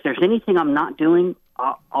 If there's anything I'm not doing,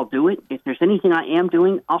 I'll do it. If there's anything I am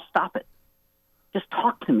doing, I'll stop it. Just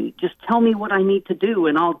talk to me. Just tell me what I need to do,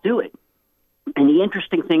 and I'll do it. And the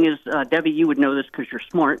interesting thing is, Debbie, you would know this because you're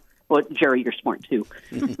smart. Well, Jerry, you're smart too.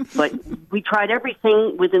 But we tried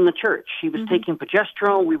everything within the church. She was taking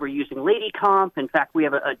progesterone. We were using Lady Comp. In fact, we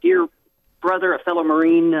have a dear brother, a fellow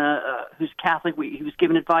Marine who's Catholic. He was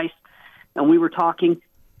giving advice, and we were talking,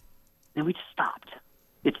 and we just stopped.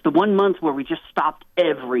 It's the 1 month where we just stopped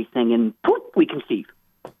everything, and poof, we conceive.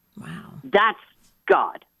 Wow. That's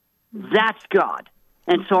God. That's God.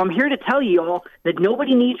 And so I'm here to tell you all that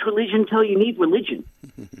nobody needs religion until you need religion.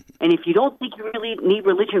 And if you don't think you really need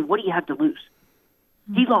religion, what do you have to lose?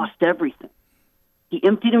 He lost everything. He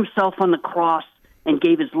emptied himself on the cross and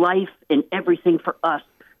gave his life and everything for us.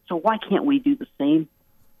 So why can't we do the same?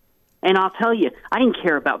 And I'll tell you, I didn't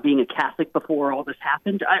care about being a Catholic before all this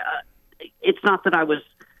happened. It's not that I was,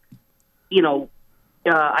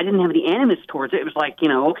 I didn't have any animus towards it. It was like,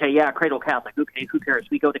 okay, yeah, cradle Catholic. Okay, who cares?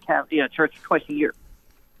 We go to church twice a year.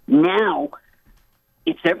 Now,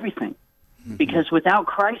 it's everything. Because without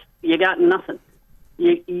Christ, you got nothing.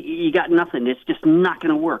 You got nothing. It's just not going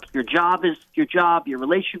to work. Your job is your job. Your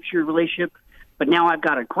relationship's your relationship. But now I've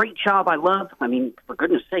got a great job I love. I mean, for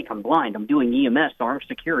goodness sake, I'm blind. I'm doing EMS, armed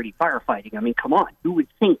security, firefighting. I mean, come on. Who would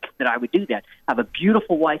think that I would do that? I have a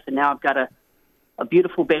beautiful wife, and now I've got a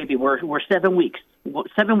beautiful baby. We're 7 weeks.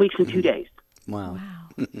 7 weeks and 2 days. Wow.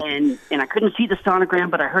 And I couldn't see the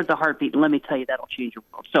sonogram, but I heard the heartbeat, and let me tell you, that'll change your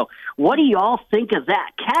world. So what do you all think of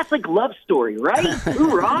that? Catholic love story, right?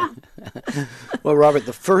 Hoorah! Well, Robert,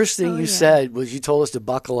 the first thing you said was you told us to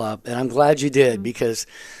buckle up, and I'm glad you did, because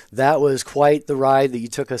that was quite the ride that you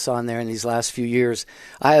took us on there in these last few years.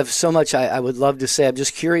 I have so much I would love to say. I'm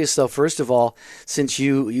just curious, though, first of all, since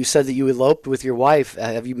you said that you eloped with your wife,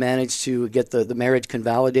 have you managed to get the marriage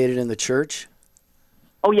convalidated in the church?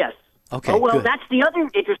 Oh, yes. Okay, good. That's the other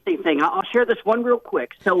interesting thing. I'll share this one real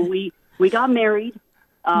quick. So we got married,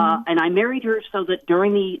 and I married her so that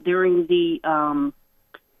during the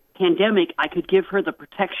pandemic, I could give her the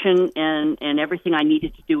protection and everything I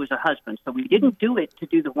needed to do as a husband. So we didn't do it to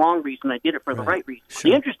do the wrong reason. I did it for the right reason.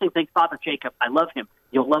 Sure. The interesting thing, Father Jacob, I love him.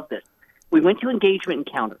 You'll love this. We went to engagement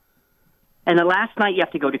encounter, and the last night you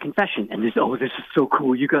have to go to confession. And this is so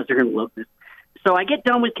cool. You guys are going to love this. So I get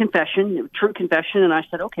done with confession, true confession, and I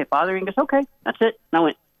said, okay, Father. And he goes, okay, that's it. And I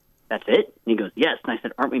went, that's it? And he goes, yes. And I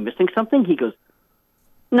said, aren't we missing something? He goes,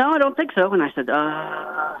 no, I don't think so. And I said,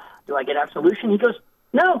 do I get absolution? He goes,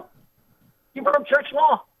 no, you broke church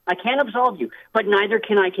law. I can't absolve you, but neither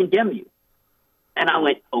can I condemn you. And I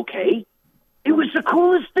went, okay. It was the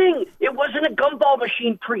coolest thing. It wasn't a gumball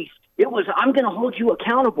machine priest. It was, I'm going to hold you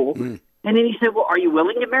accountable. And then he said, well, are you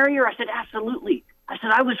willing to marry her? I said, absolutely. I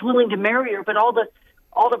said, I was willing to marry her, but all the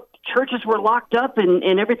churches were locked up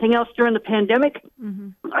and everything else during the pandemic.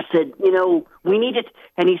 I said, we need it.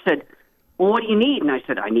 And he said, well, what do you need? And I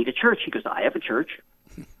said, I need a church. He goes, I have a church.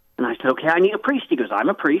 And I said, okay, I need a priest. He goes, I'm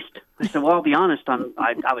a priest. I said, well, I'll be honest.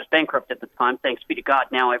 I was bankrupt at the time. Thanks be to God.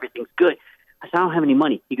 Now everything's good. I said, I don't have any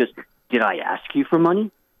money. He goes, did I ask you for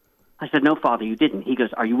money? I said, no, Father, you didn't. He goes,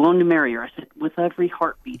 are you willing to marry her? I said, with every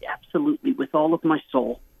heartbeat, absolutely, with all of my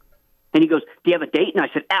soul. And he goes, do you have a date? And I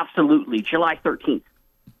said, absolutely, July 13th.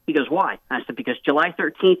 He goes, why? And I said, because July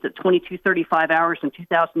 13th at 22:35 hours in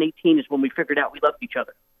 2018 is when we figured out we loved each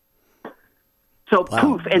other. So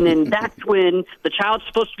poof, and then that's when the child's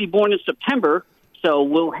supposed to be born in September, so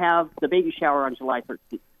we'll have the baby shower on July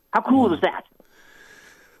 13th. How cool is that?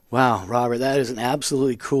 Wow, Robert, that is an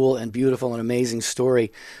absolutely cool and beautiful and amazing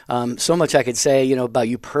story. So much I could say, about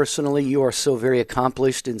you personally. You are so very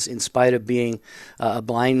accomplished in spite of being a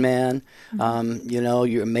blind man.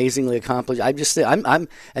 You're amazingly accomplished. I'm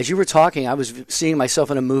as you were talking, I was seeing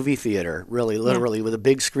myself in a movie theater, really, literally, with a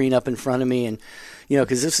big screen up in front of me, and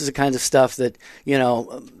because this is the kind of stuff that,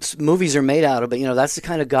 movies are made out of. But, that's the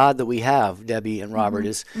kind of God that we have, Debbie and Robert,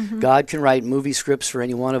 is God can write movie scripts for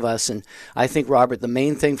any one of us. And I think, Robert, the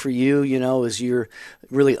main thing for you, is you're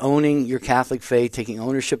really owning your Catholic faith, taking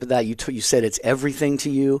ownership of that. You said it's everything to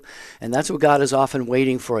you. And that's what God is often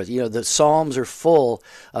waiting for. The Psalms are full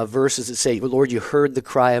of verses that say, Lord, you heard the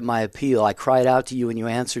cry of my appeal. I cried out to you and you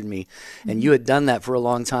answered me. And you had done that for a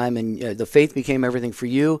long time. And the faith became everything for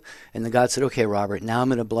you. And then God said, okay, Robert, now I'm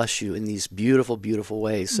going to bless you in these beautiful, beautiful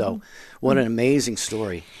ways. So what an amazing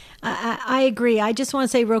story. I agree. I just want to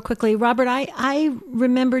say real quickly, Robert, I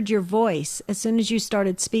remembered your voice as soon as you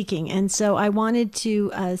started speaking. And so I wanted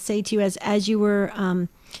to say to you, as you were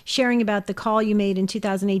sharing about the call you made in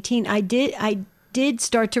 2018, I did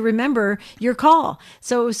start to remember your call.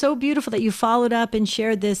 So it was so beautiful that you followed up and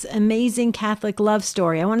shared this amazing Catholic love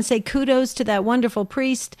story. I want to say kudos to that wonderful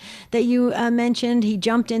priest that you mentioned. He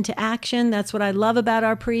jumped into action. That's what I love about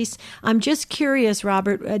our priests. I'm just curious,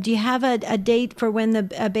 Robert, do you have a date for when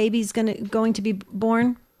the baby's going to be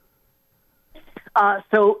born?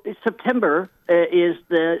 So September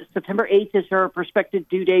September 8th is our prospective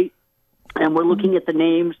due date, and we're looking at the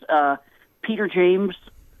names Peter James,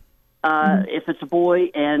 if it's a boy,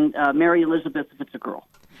 and Mary Elizabeth if it's a girl.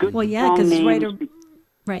 Good, well, yeah, because it's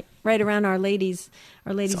right around Our Lady's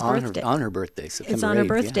birthday. On her birthday, September 8th. It's on her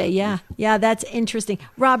birthday, yeah. That's interesting.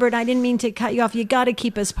 Robert, I didn't mean to cut you off. You got to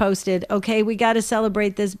keep us posted, okay? We got to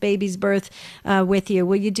celebrate this baby's birth with you.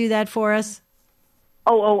 Will you do that for us?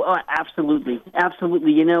 Oh, absolutely.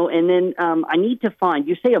 Absolutely. And then I need to find,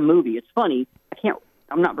 you say a movie. It's funny.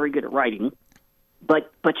 I'm not very good at writing,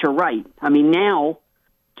 but you're right. I mean, now,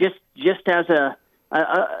 just as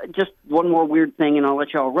just one more weird thing, and I'll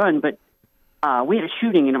let y'all run, but we had a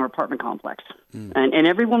shooting in our apartment complex, and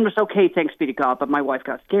everyone was okay, thanks be to God, but my wife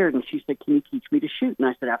got scared, and she said, can you teach me to shoot? And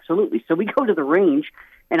I said, absolutely. So we go to the range,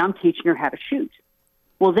 and I'm teaching her how to shoot.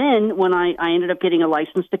 Well, then, when I ended up getting a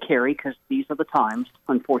license to carry, because these are the times,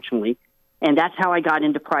 unfortunately, and that's how I got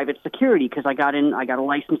into private security, because I got a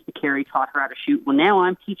license to carry, taught her how to shoot. Well, now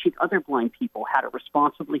I'm teaching other blind people how to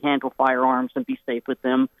responsibly handle firearms and be safe with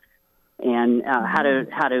them, and how to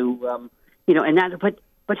and that.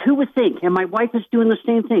 But who would think? And my wife is doing the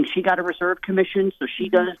same thing. She got a reserve commission, so she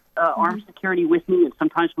does armed security with me, and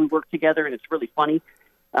sometimes we work together, and it's really funny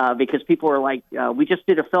because people are like, we just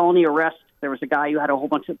did a felony arrest. There was a guy who had a whole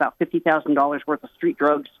bunch of about $50,000 worth of street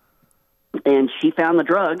drugs, and she found the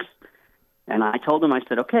drugs. And I told him, I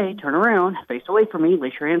said, okay, turn around, face away from me,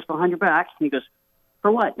 place your hands behind your back. And he goes,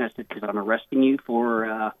 for what? And I said, because I'm arresting you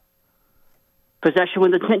for possession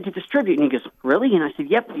with intent to distribute. And he goes, really? And I said,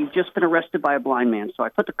 yep, you've just been arrested by a blind man. So I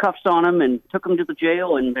put the cuffs on him and took him to the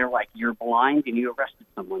jail, and they're like, you're blind and you arrested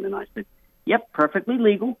someone. And I said, yep, perfectly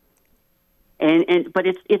legal. But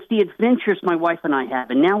it's the adventures my wife and I have.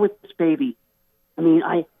 And now with this baby, I mean,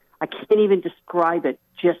 I can't even describe it,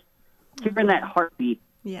 just hearing that heartbeat.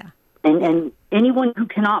 Yeah. And anyone who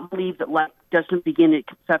cannot believe that life doesn't begin at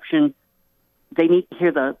conception, they need to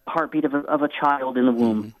hear the heartbeat of a child in the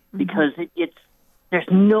womb, because there's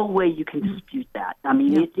no way you can dispute that. I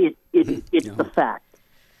mean, it's the fact.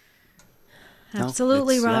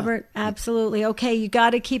 Absolutely, Robert. Yeah. Absolutely. Okay, you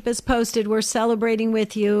got to keep us posted. We're celebrating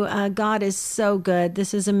with you. God is so good.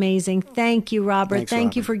 This is amazing. Thank you, Robert. Thanks,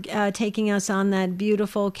 Thank Robert. you for taking us on that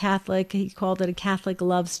beautiful Catholic, he called it a Catholic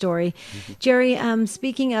love story. Mm-hmm. Jerry,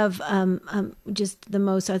 speaking of just the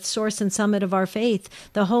most source and summit of our faith,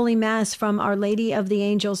 the Holy Mass from Our Lady of the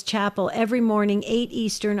Angels Chapel every morning, 8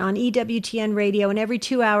 Eastern on EWTN Radio, and every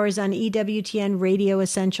 2 hours on EWTN Radio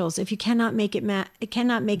Essentials. If you cannot make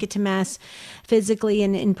it to Mass physically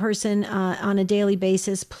and in person on a daily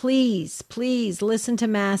basis, please listen to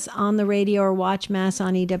Mass on the radio or watch Mass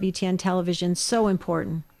on EWTN television. So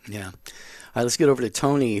important. Yeah. All right, let's get over to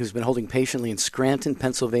Tony, who's been holding patiently in Scranton,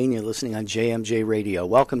 Pennsylvania, listening on JMJ Radio.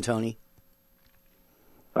 Welcome, Tony.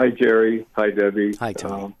 Hi, Jerry. Hi, Debbie. Hi,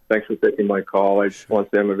 Tony. Thanks for taking my call. I just want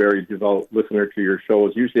to say I'm a very devout listener to your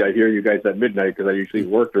shows. Usually I hear you guys at midnight because I usually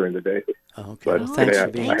work during the day. Oh, okay. But well, thanks for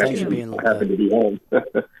being I happen to be home.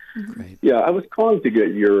 Great. Yeah, I was calling to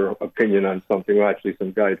get your opinion on something, well, actually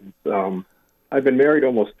some guidance. I've been married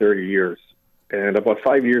almost 30 years, and about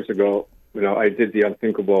 5 years ago, I did the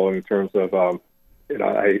unthinkable in terms of,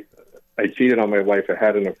 I cheated on my wife. I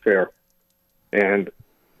had an affair, and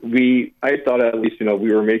I thought at least,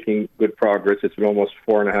 we were making good progress. It's been almost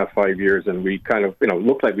 4.5, 5 years, and we kind of,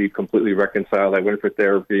 looked like we completely reconciled. I went for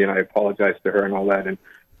therapy, and I apologized to her and all that, and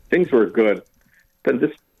things were good. Then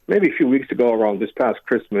maybe a few weeks ago, around this past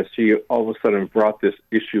Christmas, she all of a sudden brought this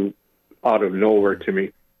issue out of nowhere to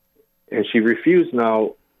me, and she refused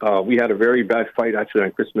now. We had a very bad fight, actually,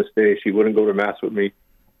 on Christmas Day. She wouldn't go to Mass with me.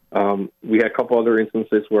 We had a couple other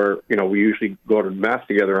instances where, we usually go to Mass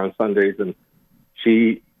together on Sundays, and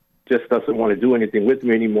she just doesn't want to do anything with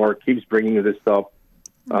me anymore, keeps bringing this up.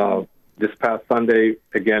 This past Sunday,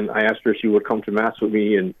 again, I asked her if she would come to Mass with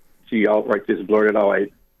me, and she outright just blurted out, I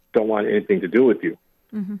don't want anything to do with you.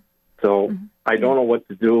 Mm-hmm. So I don't know what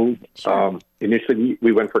to do. Sure. Initially,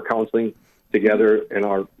 we went for counseling together in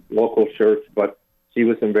our local church, but she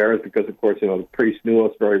was embarrassed because, of course, the priest knew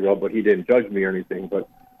us very well, but he didn't judge me or anything. But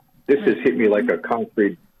this has hit me like a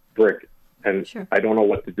concrete brick, and I don't know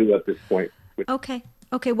what to do at this point. Okay.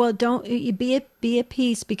 Well, don't be at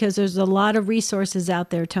peace, because there's a lot of resources out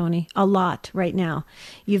there, Tony. A lot right now.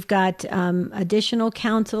 You've got additional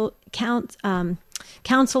counselors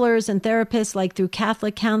and therapists, like through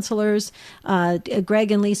Catholic Counselors,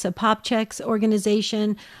 Greg and Lisa Popchek's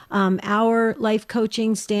organization, Our Life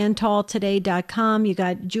Coaching, StandTallToday.com. You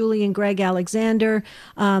got Julie and Greg Alexander,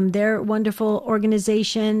 their wonderful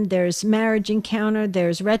organization. There's Marriage Encounter.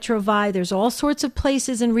 There's Retrovi. There's all sorts of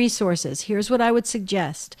places and resources. Here's what I would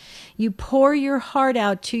suggest. You pour your heart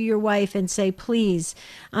out to your wife and say, please,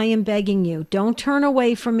 I am begging you, don't turn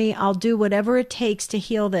away from me. I'll do whatever it takes to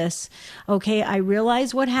heal this. Okay, I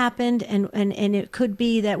realize what happened, and it could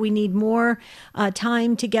be that we need more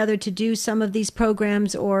time together to do some of these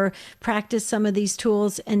programs or practice some of these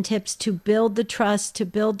tools and tips to build the trust, to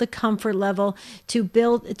build the comfort level, to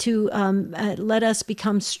let us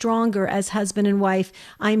become stronger as husband and wife.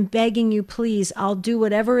 I'm begging you, please, I'll do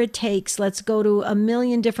whatever it takes. Let's go to a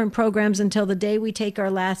million different programs until the day we take our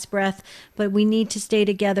last breath, but we need to stay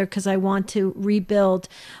together because I want to rebuild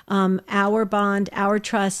our bond, our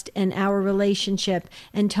trust, and our relationship.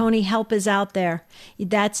 And Tony, help is out there.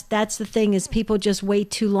 That's the thing, is people just wait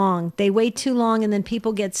too long. They wait too long, and then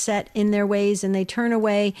people get set in their ways and they turn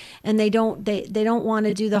away, and they don't want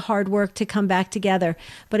to do the hard work to come back together.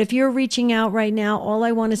 But if you're reaching out right now, all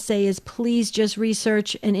I want to say is please just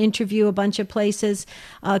research and interview a bunch of places.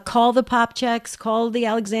 Call the Popcheks, call the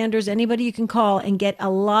Alexanders, anybody you can call, and get a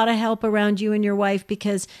lot of help around you and your wife,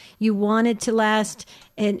 because you want it to last.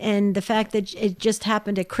 And the fact that it just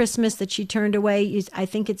happened at Christmas that she turned away, I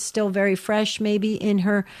think it's still very fresh, maybe in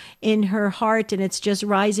her heart, and it's just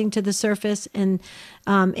rising to the surface. And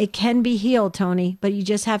it can be healed, Tony, but you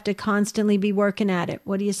just have to constantly be working at it.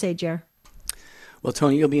 What do you say, Jer? Well,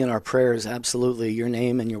 Tony, you'll be in our prayers, absolutely. Your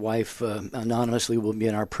name and your wife anonymously will be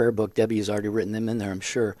in our prayer book. Debbie has already written them in there, I'm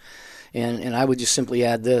sure. And I would just simply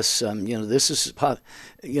add this, this is,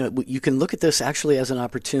 you can look at this actually as an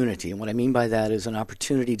opportunity. And what I mean by that is an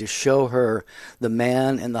opportunity to show her the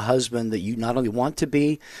man and the husband that you not only want to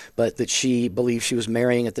be, but that she believes she was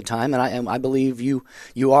marrying at the time. And I believe you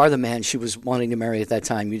are the man she was wanting to marry at that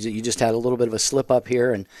time. You just had a little bit of a slip up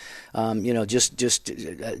here, and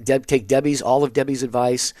take all of Debbie's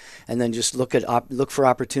advice, and then just look for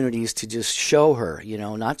opportunities to just show her,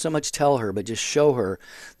 not so much tell her, but just show her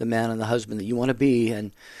the man and the husband that you want to be.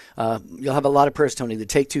 And you'll have a lot of prayers, Tony. The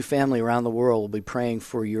Take Two family around the world will be praying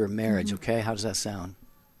for your marriage. Mm-hmm. Okay, how does that sound?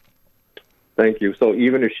 Thank you. So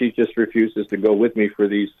even if she just refuses to go with me for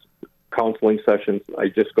these counseling sessions, I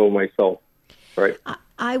just go myself, right?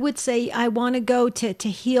 I would say I want to go to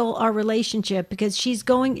heal our relationship, because she's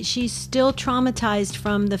still traumatized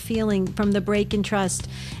from the feeling, from the break in trust.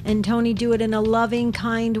 And Tony, do it in a loving,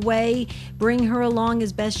 kind way. Bring her along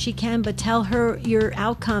as best she can, but tell her your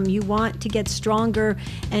outcome. You want to get stronger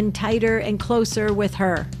and tighter and closer with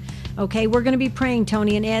her. Okay, we're going to be praying,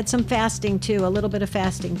 Tony, and add some fasting too, a little bit of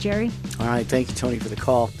fasting. Jerry? All right, thank you, Tony, for the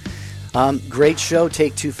call. Great show,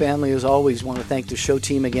 Take Two family, as always. Want to thank the show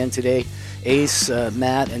team again today. Ace,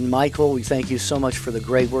 Matt, and Michael, we thank you so much for the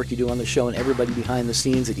great work you do on the show, and everybody behind the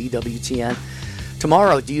scenes at EWTN.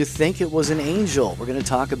 Tomorrow, do you think it was an angel? We're going to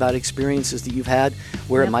talk about experiences that you've had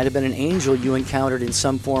where it might have been an angel you encountered in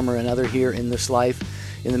some form or another here in this life.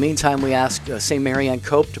 In the meantime, we ask St. Mary Ann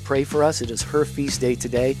Cope to pray for us. It is her feast day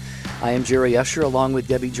today. I am Jerry Usher, along with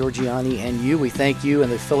Debbie Georgiani and you. We thank you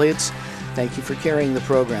and the affiliates. Thank you for carrying the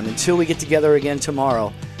program. Until we get together again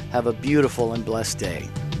tomorrow, have a beautiful and blessed day.